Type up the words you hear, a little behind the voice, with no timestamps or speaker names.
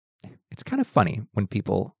it's kind of funny when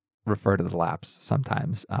people refer to the Laps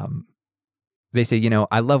sometimes. They say,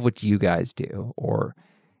 I love what you guys do. Or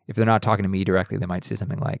if they're not talking to me directly, they might say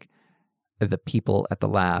something like the people at the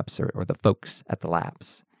Laps or the folks at the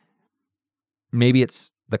Laps. Maybe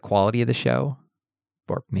it's the quality of the show,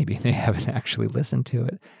 or maybe they haven't actually listened to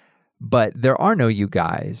it. But there are no you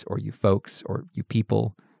guys or you folks or you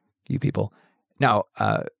people. Now,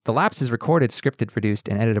 The Laps is recorded, scripted, produced,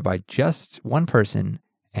 and edited by just one person,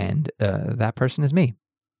 and that person is me.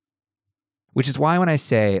 Which is why when I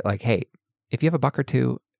say, like, hey, if you have a buck or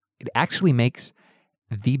two, it actually makes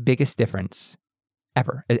the biggest difference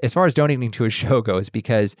ever, as far as donating to a show goes,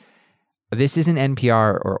 because this isn't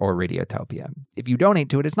NPR or Radiotopia. If you donate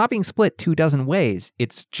to it, it's not being split 24 ways.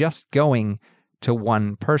 It's just going to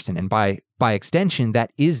one person. And by extension,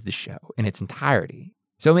 that is the show in its entirety.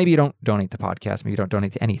 So maybe you don't donate to podcasts. Maybe you don't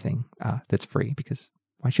donate to anything that's free, because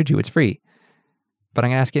why should you? It's free. But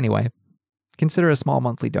I'm going to ask you anyway. Consider a small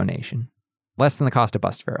monthly donation. Less than the cost of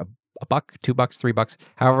bus fare. A buck, $2, $3,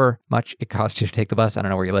 however much it costs you to take the bus. I don't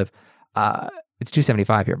know where you live. It's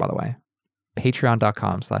 $2.75 here, by the way.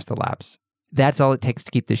 Patreon.com/thelaps. That's all it takes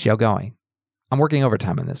to keep this show going. I'm working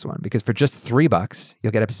overtime on this one because for just $3,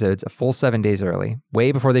 you'll get episodes a full 7 days early,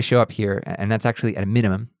 way before they show up here. And that's actually at a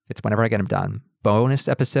minimum. It's whenever I get them done. Bonus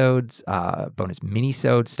episodes, bonus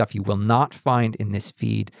mini-sodes, stuff you will not find in this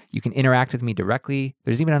feed. You can interact with me directly.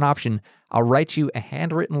 There's even an option. I'll write you a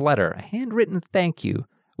handwritten letter, a handwritten thank you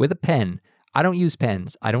with a pen. I don't use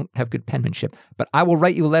pens. I don't have good penmanship, but I will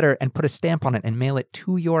write you a letter and put a stamp on it and mail it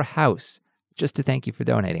to your house just to thank you for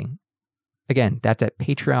donating. Again, that's at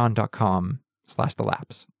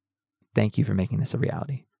patreon.com/thelaps. Thank you for making this a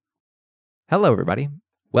reality. Hello, everybody.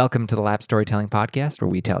 Welcome to the Lap Storytelling Podcast, where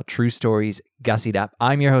we tell true stories gussied up.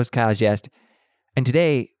 I'm your host, Kyle Jest, and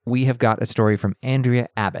today we have got a story from Andrea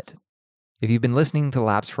Abbate. If you've been listening to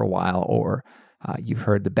Laps for a while, or you've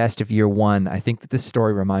heard the best of year one, I think that this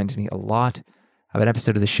story reminds me a lot of an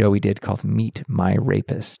episode of the show we did called Meet My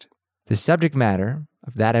Rapist. The subject matter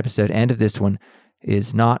of that episode and of this one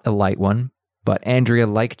is not a light one, but Andrea,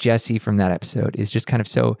 like Jesse from that episode, is just kind of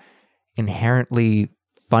so inherently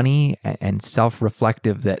funny and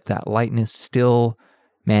self-reflective that lightness still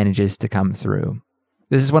manages to come through.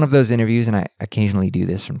 This is one of those interviews, and I occasionally do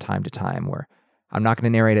this from time to time, where I'm not going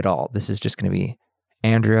to narrate at all. This is just going to be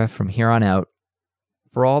Andrea from here on out.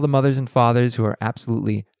 For all the mothers and fathers who are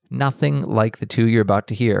absolutely nothing like the two you're about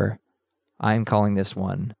to hear, I'm calling this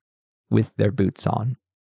one With Their Boots On.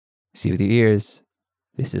 See with your ears,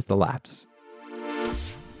 this is The Laps.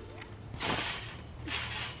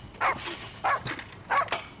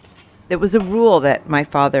 There was a rule that my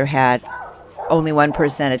father had, only one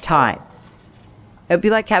person at a time. It would be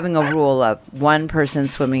like having a rule of one person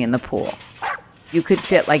swimming in the pool. You could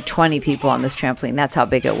fit like 20 people on this trampoline. That's how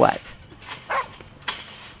big it was.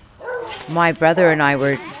 My brother and I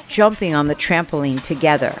were jumping on the trampoline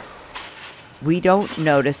together. We don't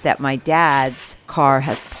notice that my dad's car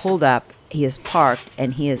has pulled up, he is parked,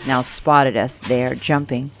 and he has now spotted us there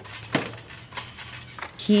jumping.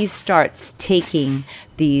 He starts taking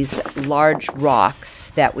these large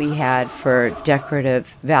rocks that we had for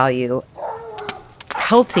decorative value,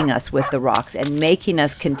 pelting us with the rocks and making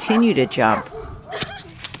us continue to jump.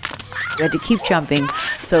 We had to keep jumping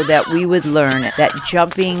so that we would learn that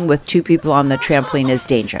jumping with two people on the trampoline is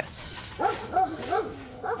dangerous.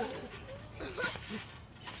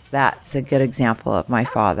 That's a good example of my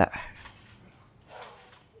father.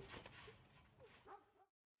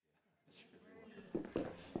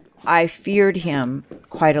 I feared him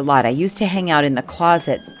quite a lot. I used to hang out in the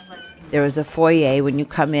closet. There was a foyer when you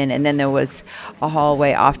come in, and then there was a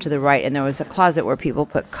hallway off to the right, and there was a closet where people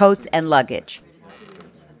put coats and luggage.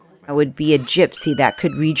 I would be a gypsy that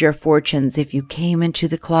could read your fortunes if you came into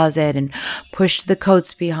the closet and pushed the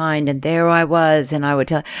coats behind, and there I was, and I would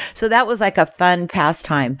tell. So that was like a fun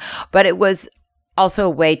pastime, but it was also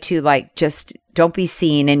a way to like just don't be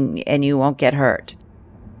seen and you won't get hurt.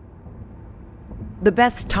 The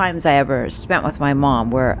best times I ever spent with my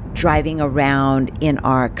mom were driving around in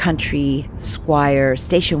our country Squire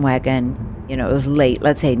station wagon. You know, it was late,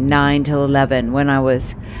 let's say 9 till 11 when I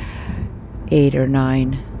was 8 or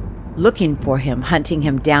 9, looking for him, hunting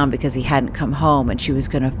him down because he hadn't come home, and she was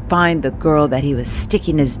going to find the girl that he was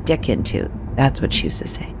sticking his dick into. That's what she used to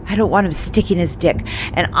say. I don't want him sticking his dick.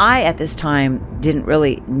 And I, at this time, didn't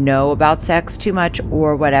really know about sex too much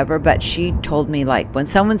or whatever, but she told me, like, when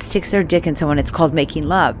someone sticks their dick in someone, it's called making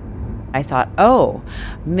love. I thought, oh,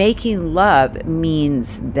 making love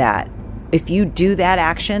means that if you do that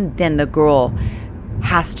action, then the girl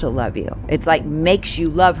has to love you. It's like makes you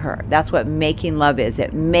love her. That's what making love is.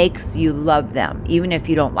 It makes you love them, even if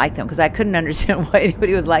you don't like them. Because I couldn't understand why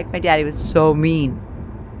anybody would like my dad. He was so mean.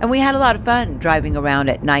 And we had a lot of fun driving around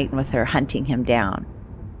at night with her, hunting him down.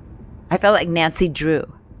 I felt like Nancy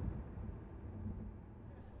Drew.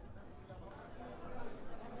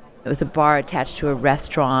 It was a bar attached to a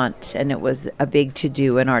restaurant, and it was a big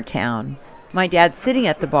to-do in our town. My dad's sitting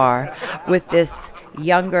at the bar with this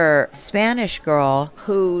younger Spanish girl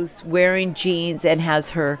who's wearing jeans and has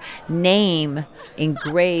her name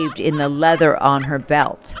engraved in the leather on her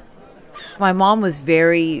belt. My mom was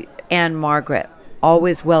very Anne Margaret,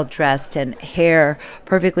 always well-dressed and hair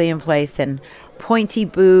perfectly in place and pointy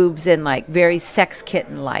boobs and like very sex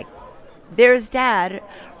kitten-like. There's Dad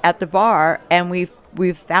at the bar, and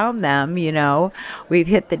we've found them, you know. We've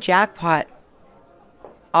hit the jackpot.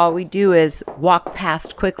 All we do is walk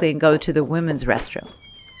past quickly and go to the women's restroom.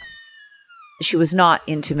 She was not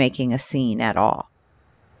into making a scene at all.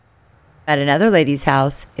 At another lady's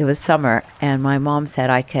house, it was summer, and my mom said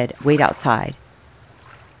I could wait outside.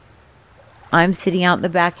 I'm sitting out in the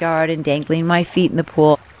backyard and dangling my feet in the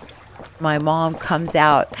pool. My mom comes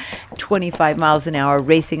out 25 miles an hour,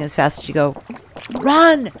 racing as fast as she go,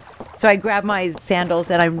 "Run!" So I grab my sandals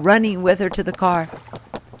and I'm running with her to the car.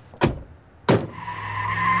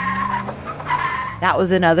 That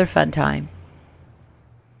was another fun time.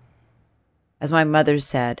 As my mother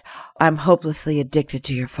said, "I'm hopelessly addicted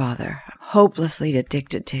to your father. I'm hopelessly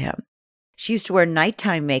addicted to him." She used to wear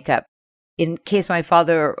nighttime makeup. In case my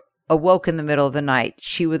father awoke in the middle of the night,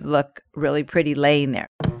 she would look really pretty laying there.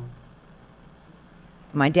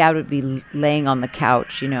 My dad would be laying on the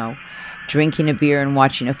couch, you know, drinking a beer and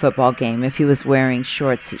watching a football game. If he was wearing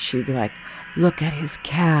shorts, she would be like, "Look at his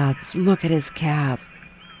calves, look at his calves."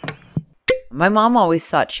 My mom always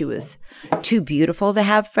thought she was too beautiful to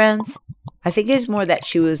have friends. I think it's more that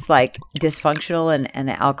she was like dysfunctional and an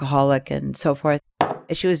alcoholic and so forth.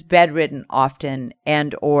 She was bedridden often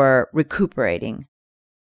and or recuperating.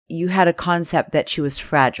 You had a concept that she was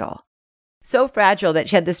fragile. So fragile that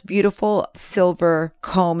she had this beautiful silver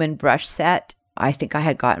comb and brush set. I think I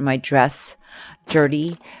had gotten my dress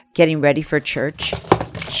dirty, getting ready for church.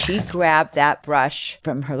 She grabbed that brush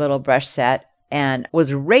from her little brush set and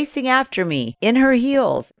was racing after me in her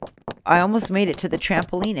heels. I almost made it to the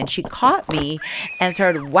trampoline, and she caught me and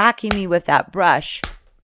started whacking me with that brush.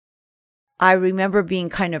 I remember being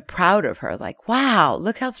kind of proud of her, like, wow,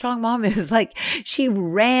 look how strong Mom is. Like, she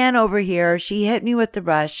ran over here. She hit me with the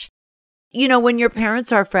brush. You know, when your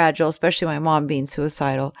parents are fragile, especially my mom being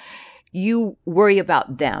suicidal, you worry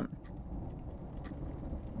about them.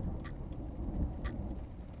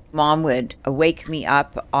 Mom would wake me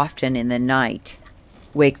up often in the night,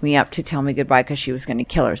 wake me up to tell me goodbye because she was going to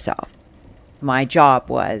kill herself. My job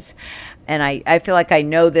was, and I feel like I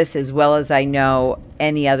know this as well as I know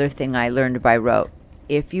any other thing I learned by rote.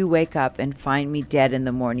 If you wake up and find me dead in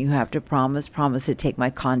the morning, you have to promise to take my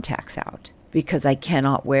contacts out because I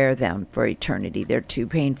cannot wear them for eternity. They're too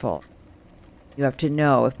painful. You have to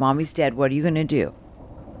know, if Mommy's dead, what are you going to do?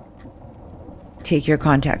 Take your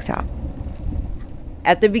contacts out.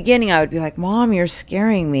 At the beginning, I would be like, "Mom, you're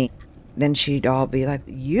scaring me." Then she'd all be like,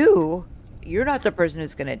 You're not the person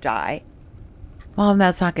who's going to die." "Mom,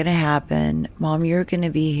 that's not going to happen. Mom, you're going to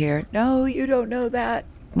be here." "No, you don't know that."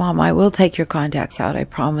 "Mom, I will take your contacts out. I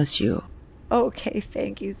promise you." "Okay,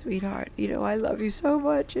 thank you, sweetheart. You know, I love you so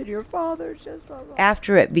much, and your father's just blah, blah."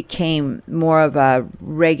 After it became more of a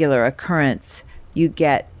regular occurrence, you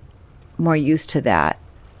get more used to that.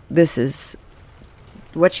 This is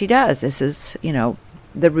what she does. This is, you know,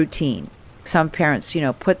 the routine. Some parents, you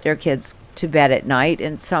know, put their kids to bed at night,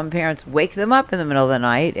 and some parents wake them up in the middle of the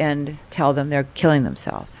night and tell them they're killing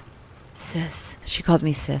themselves. "Sis," she called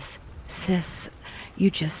me sis. "Sis,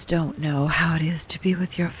 you just don't know how it is to be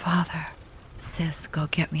with your father. Sis, go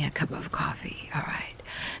get me a cup of coffee, all right?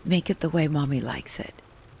 Make it the way Mommy likes it."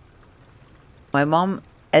 My mom,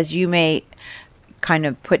 as you may kind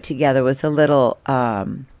of put together, was a little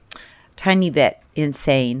tiny bit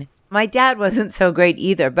insane. My dad wasn't so great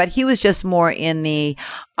either, but he was just more in the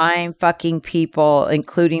I'm fucking people,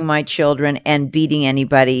 including my children, and beating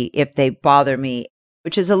anybody if they bother me,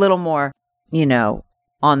 which is a little more, you know,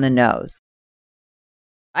 on the nose.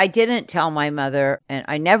 I didn't tell my mother, and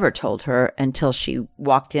I never told her until she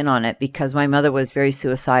walked in on it, because my mother was very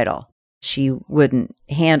suicidal. She wouldn't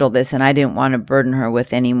handle this, and I didn't want to burden her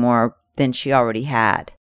with any more than she already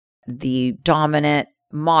had. The dominant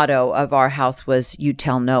motto of our house was, "You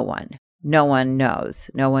tell no one." No one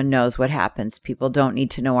knows. No one knows what happens. People don't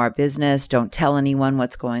need to know our business. Don't tell anyone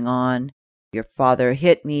what's going on. Your father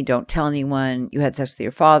hit me, don't tell anyone. You had sex with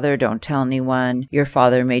your father, don't tell anyone. Your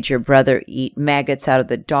father made your brother eat maggots out of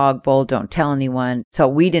the dog bowl, don't tell anyone. So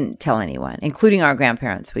we didn't tell anyone, including our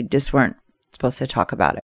grandparents. We just weren't supposed to talk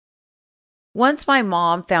about it. Once my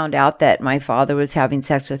mom found out that my father was having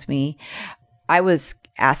sex with me, I was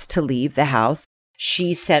asked to leave the house.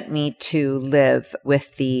 She sent me to live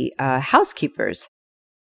with the housekeepers.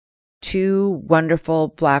 2 wonderful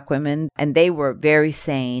Black women, and they were very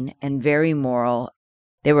sane and very moral.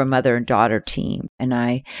 They were a mother and daughter team, and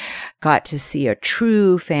I got to see a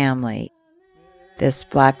true family. This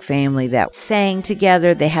Black family that sang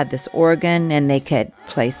together. They had this organ, and they could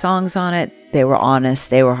play songs on it. They were honest.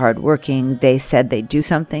 They were hardworking. They said they'd do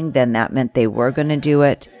something, then that meant they were going to do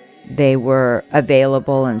it. They were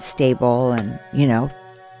available and stable, and,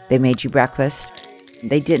 they made you breakfast.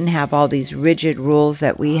 They didn't have all these rigid rules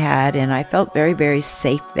that we had, and I felt very, very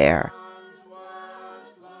safe there.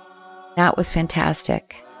 That was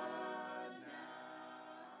fantastic.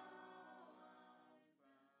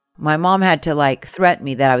 My mom had to threaten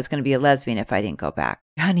me that I was going to be a lesbian if I didn't go back.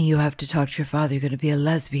 Honey, you have to talk to your father. You're going to be a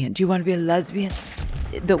lesbian. Do you want to be a lesbian?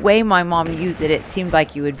 The way my mom used it, it seemed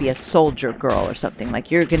like you would be a soldier girl or something.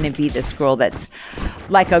 Like you're going to be this girl that's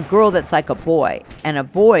like a girl that's like a boy. And a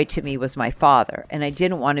boy to me was my father. And I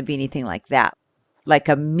didn't want to be anything like that. Like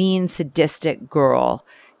a mean, sadistic girl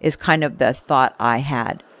is kind of the thought I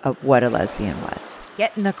had of what a lesbian was.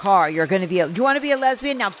 Get in the car. You're going to be do you want to be a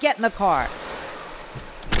lesbian? Now get in the car.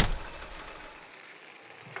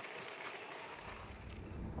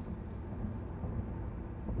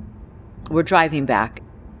 We're driving back.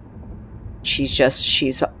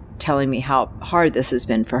 She's telling me how hard this has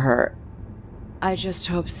been for her. I just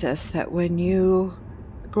hope, sis, that when you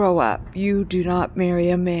grow up, you do not marry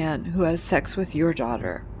a man who has sex with your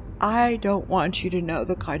daughter. I don't want you to know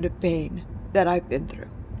the kind of pain that I've been through.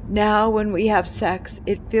 Now when we have sex,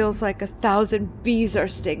 it feels like 1,000 bees are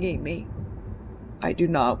stinging me. I do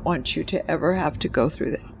not want you to ever have to go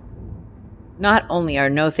through that. Not only are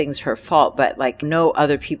no things her fault, but no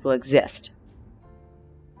other people exist.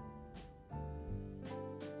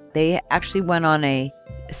 They actually went on a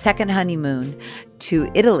second honeymoon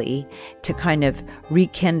to Italy to kind of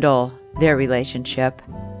rekindle their relationship.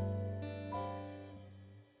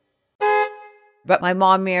 But my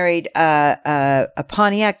mom married a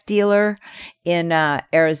Pontiac dealer in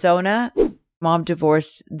Arizona. Mom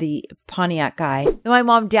divorced the Pontiac guy. Then my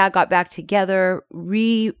mom and dad got back together,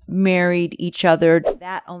 remarried each other.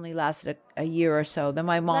 That only lasted a year or so. Then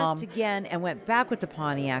my mom left again and went back with the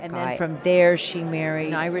Pontiac guy. And then from there, she married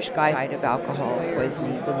an Irish guy who died of alcohol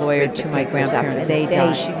poisoning. He's the lawyer to my grandparents. They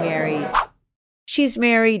died. She's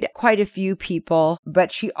married quite a few people,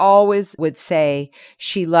 but she always would say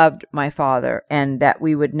she loved my father and that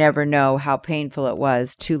we would never know how painful it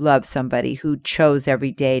was to love somebody who chose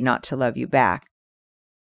every day not to love you back.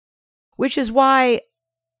 Which is why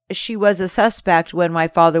she was a suspect when my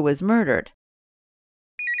father was murdered.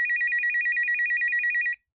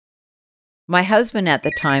 My husband at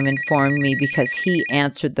the time informed me because he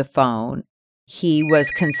answered the phone. He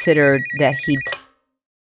was considered that he accidentally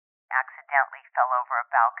fell over a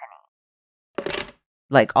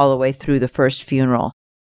balcony, all the way through the first funeral.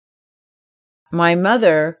 My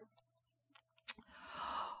mother,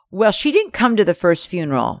 she didn't come to the first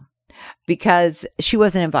funeral because she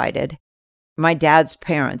wasn't invited. My dad's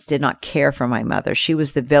parents did not care for my mother. She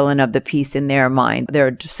was the villain of the piece in their mind.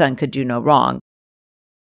 Their son could do no wrong.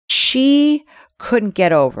 She couldn't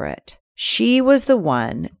get over it. She was the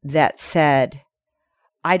one that said,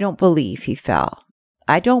 I don't believe he fell.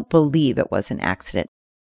 I don't believe it was an accident.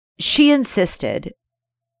 She insisted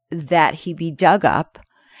that he be dug up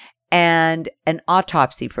and an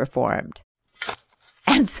autopsy performed.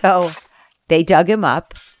 And so they dug him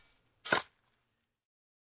up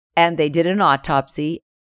and they did an autopsy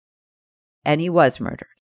and he was murdered.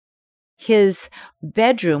 His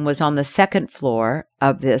bedroom was on the second floor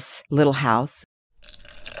of this little house.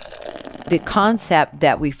 The concept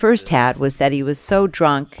that we first had was that he was so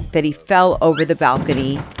drunk that he fell over the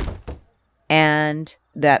balcony and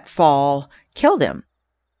that fall killed him.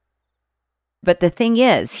 But the thing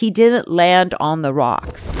is, he didn't land on the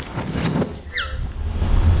rocks.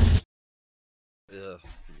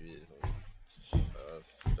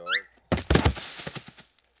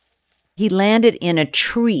 He landed in a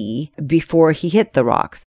tree before he hit the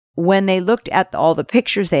rocks. When they looked at all the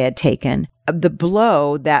pictures they had taken, the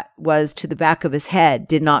blow that was to the back of his head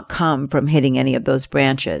did not come from hitting any of those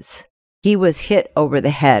branches. He was hit over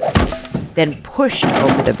the head, then pushed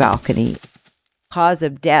over the balcony. Cause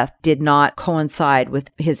of death did not coincide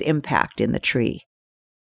with his impact in the tree.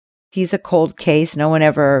 He's a cold case. No one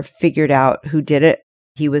ever figured out who did it.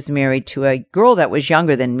 He was married to a girl that was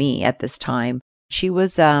younger than me at this time. She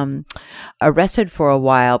was arrested for a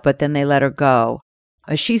while, but then they let her go.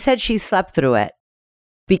 She said she slept through it.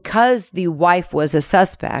 Because the wife was a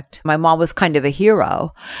suspect, my mom was kind of a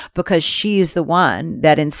hero because she's the one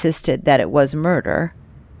that insisted that it was murder.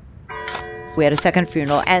 We had a second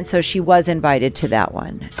funeral, and so she was invited to that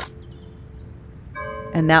one.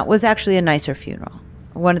 And that was actually a nicer funeral,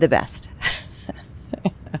 one of the best.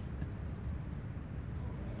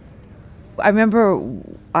 I remember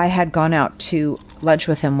I had gone out to lunch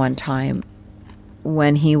with him one time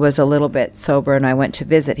when he was a little bit sober, and I went to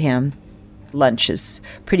visit him. Lunch is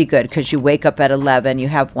pretty good because you wake up at 11, you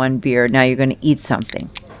have one beer, now you're going to eat something.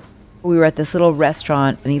 We were at this little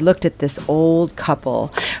restaurant, and he looked at this old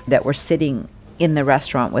couple that were sitting in the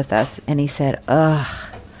restaurant with us, and he said, ugh,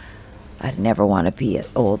 I'd never want to be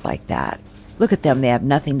old like that. Look at them, they have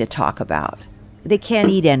nothing to talk about. They can't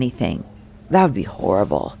eat anything. That would be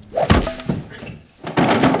horrible.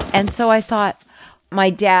 And so I thought, my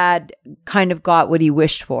dad kind of got what he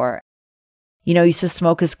wished for. You know, he used to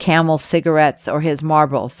smoke his Camel cigarettes or his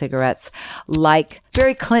Marlboro cigarettes, like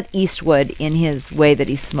very Clint Eastwood in his way that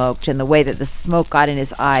he smoked and the way that the smoke got in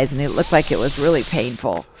his eyes, and it looked like it was really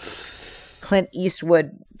painful. Clint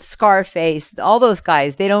Eastwood, Scarface, all those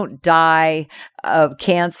guys, they don't die of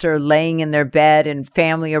cancer laying in their bed and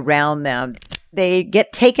family around them. They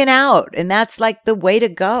get taken out, and that's like the way to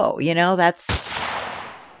go, you know,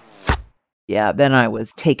 Yeah, then I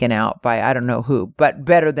was taken out by I don't know who, but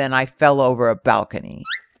better than I fell over a balcony.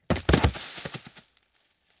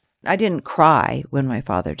 I didn't cry when my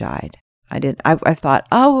father died. I thought,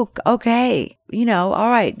 oh, okay, you know, all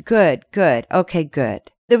right, good, okay, good.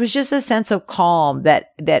 There was just a sense of calm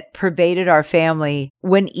that pervaded our family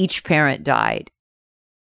when each parent died.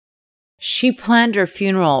 She planned her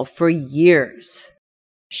funeral for years.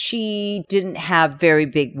 She didn't have very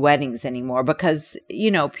big weddings anymore because, you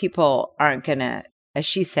know, people aren't going to, as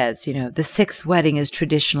she says, you know, the sixth wedding is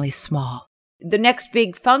traditionally small. The next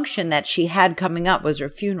big function that she had coming up was her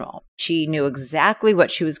funeral. She knew exactly what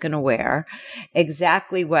she was going to wear,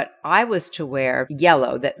 exactly what I was to wear,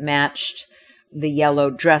 yellow, that matched the yellow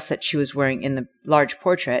dress that she was wearing in the large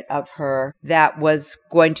portrait of her that was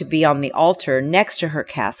going to be on the altar next to her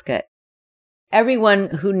casket.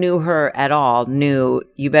 Everyone who knew her at all knew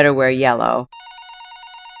you better wear yellow.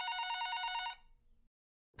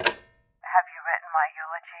 Have you written my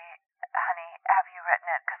eulogy? Honey, have you written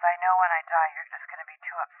it? Because I know when I die you're just going to be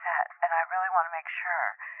too upset. And I really want to make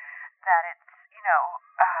sure that it's,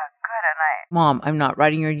 good. And Mom, I'm not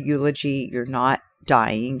writing your eulogy. You're not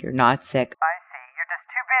dying. You're not sick. I see. You're just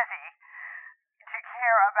too busy to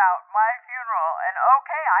care about my funeral. And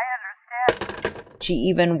okay, I understand. She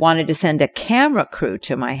even wanted to send a camera crew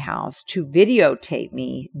to my house to videotape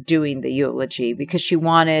me doing the eulogy because she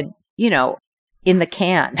wanted, in the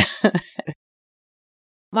can.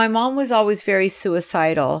 My mom was always very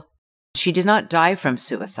suicidal. She did not die from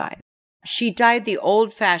suicide. She died the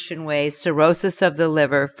old-fashioned way, cirrhosis of the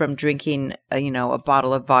liver from drinking, a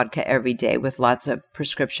bottle of vodka every day with lots of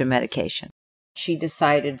prescription medication. She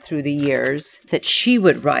decided through the years that she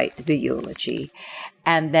would write the eulogy,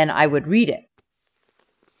 and then I would read it.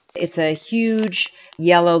 It's a huge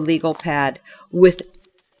yellow legal pad with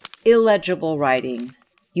illegible writing.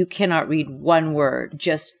 You cannot read one word,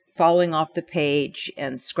 just falling off the page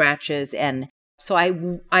and scratches. And so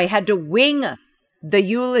I had to wing the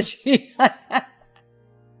eulogy.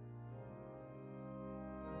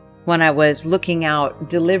 When I was looking out,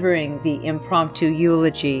 delivering the impromptu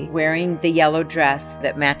eulogy, wearing the yellow dress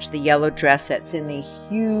that matched the yellow dress that's in the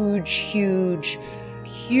huge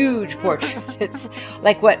portrait. It's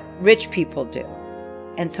like what rich people do.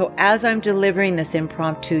 And so as I'm delivering this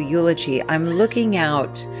impromptu eulogy, I'm looking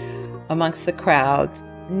out amongst the crowds.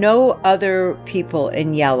 No other people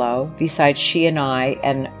in yellow besides she and I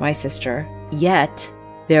and my sister. Yet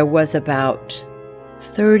there was about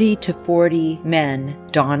 30 to 40 men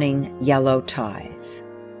donning yellow ties.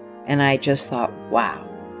 And I just thought, wow,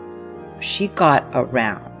 she got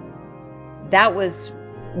around. That was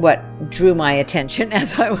what drew my attention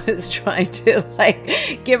as I was trying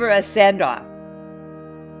to give her a send-off.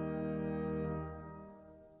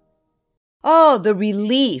 Oh, the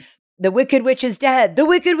relief. The Wicked Witch is dead. The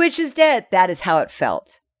Wicked Witch is dead. That is how it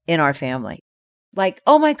felt in our family. Like,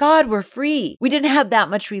 oh my God, we're free. We didn't have that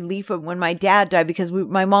much relief when my dad died because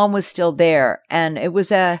my mom was still there. And it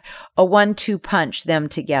was a 1-2 punch them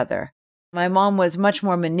together. My mom was much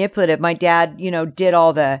more manipulative. My dad, did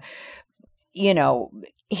all the,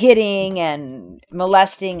 hitting and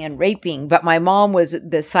molesting and raping. But my mom was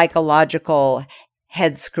the psychological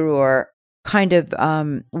head screwer, kind of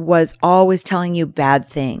was always telling you bad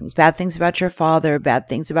things about your father, bad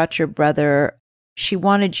things about your brother. She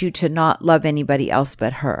wanted you to not love anybody else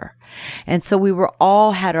but her. And so we were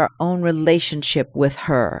all had our own relationship with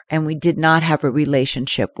her, and we did not have a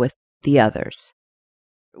relationship with the others.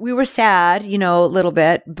 We were sad, a little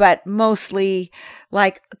bit, but mostly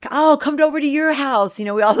like, oh, come over to your house. We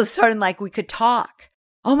all of a sudden we could talk.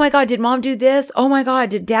 Oh my God, did mom do this? Oh my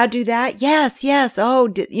God, did dad do that? Yes.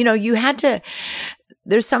 Oh, you had to,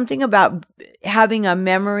 there's something about having a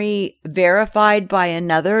memory verified by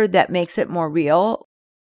another that makes it more real.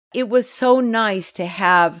 It was so nice to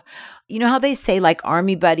have, how they say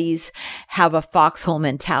army buddies have a foxhole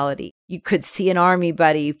mentality. You could see an army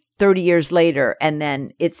buddy 30 years later, and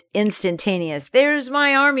then it's instantaneous. There's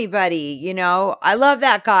my army buddy, I love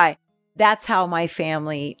that guy. That's how my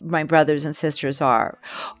family, my brothers and sisters are.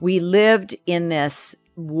 We lived in this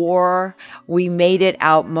war. We made it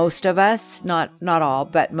out, most of us, not all,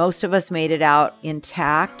 but most of us made it out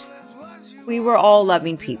intact. We were all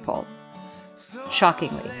loving people,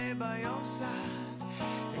 shockingly.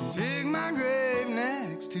 Dig my grave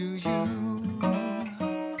next to you.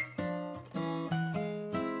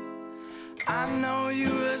 I know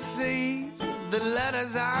you received the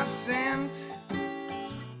letters I sent.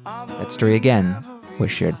 That story again was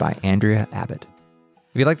shared by Andrea Abbate.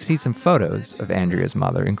 If you'd like to see some photos of Andrea's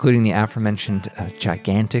mother, including the aforementioned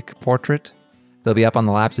gigantic portrait, they'll be up on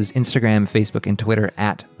The Lapse's Instagram, Facebook, and Twitter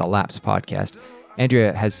at The Lapse Podcast.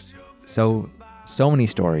 Andrea has so many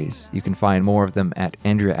stories. You can find more of them at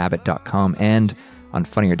andreaabbate.com and on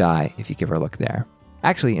Funny or Die if you give her a look there.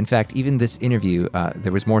 Actually, in fact, even this interview,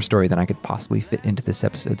 there was more story than I could possibly fit into this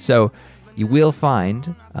episode. So you will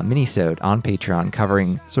find a mini-sode on Patreon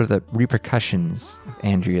covering sort of the repercussions of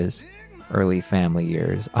Andrea's early family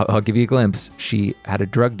years. I'll give you a glimpse. She had a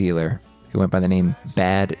drug dealer who went by the name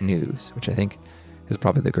Bad News, which I think is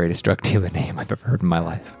probably the greatest drug dealer name I've ever heard in my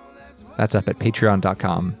life. That's up at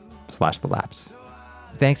patreon.com/thelapse.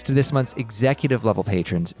 Thanks to this month's executive level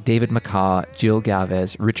patrons, David McCaw, Jill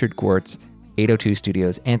Galvez, Richard Gwartz, 802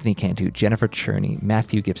 Studios, Anthony Cantu, Jennifer Cherney,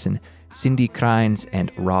 Matthew Gibson, Cindy Crines,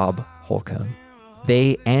 and Rob Holcomb.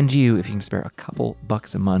 They and you, if you can spare a couple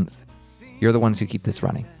bucks a month, you're the ones who keep this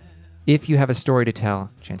running. If you have a story to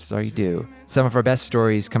tell, chances are you do. Some of our best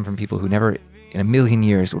stories come from people who never in a million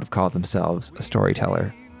years would have called themselves a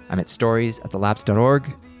storyteller. I'm at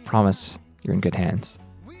stories@thelapse.org. Promise you're in good hands.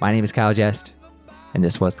 My name is Kyle Jest, and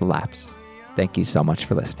this was The Lapse. Thank you so much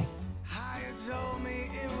for listening.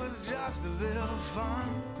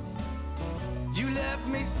 You left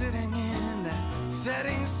me sitting in that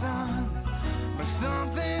setting sun, but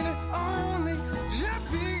something only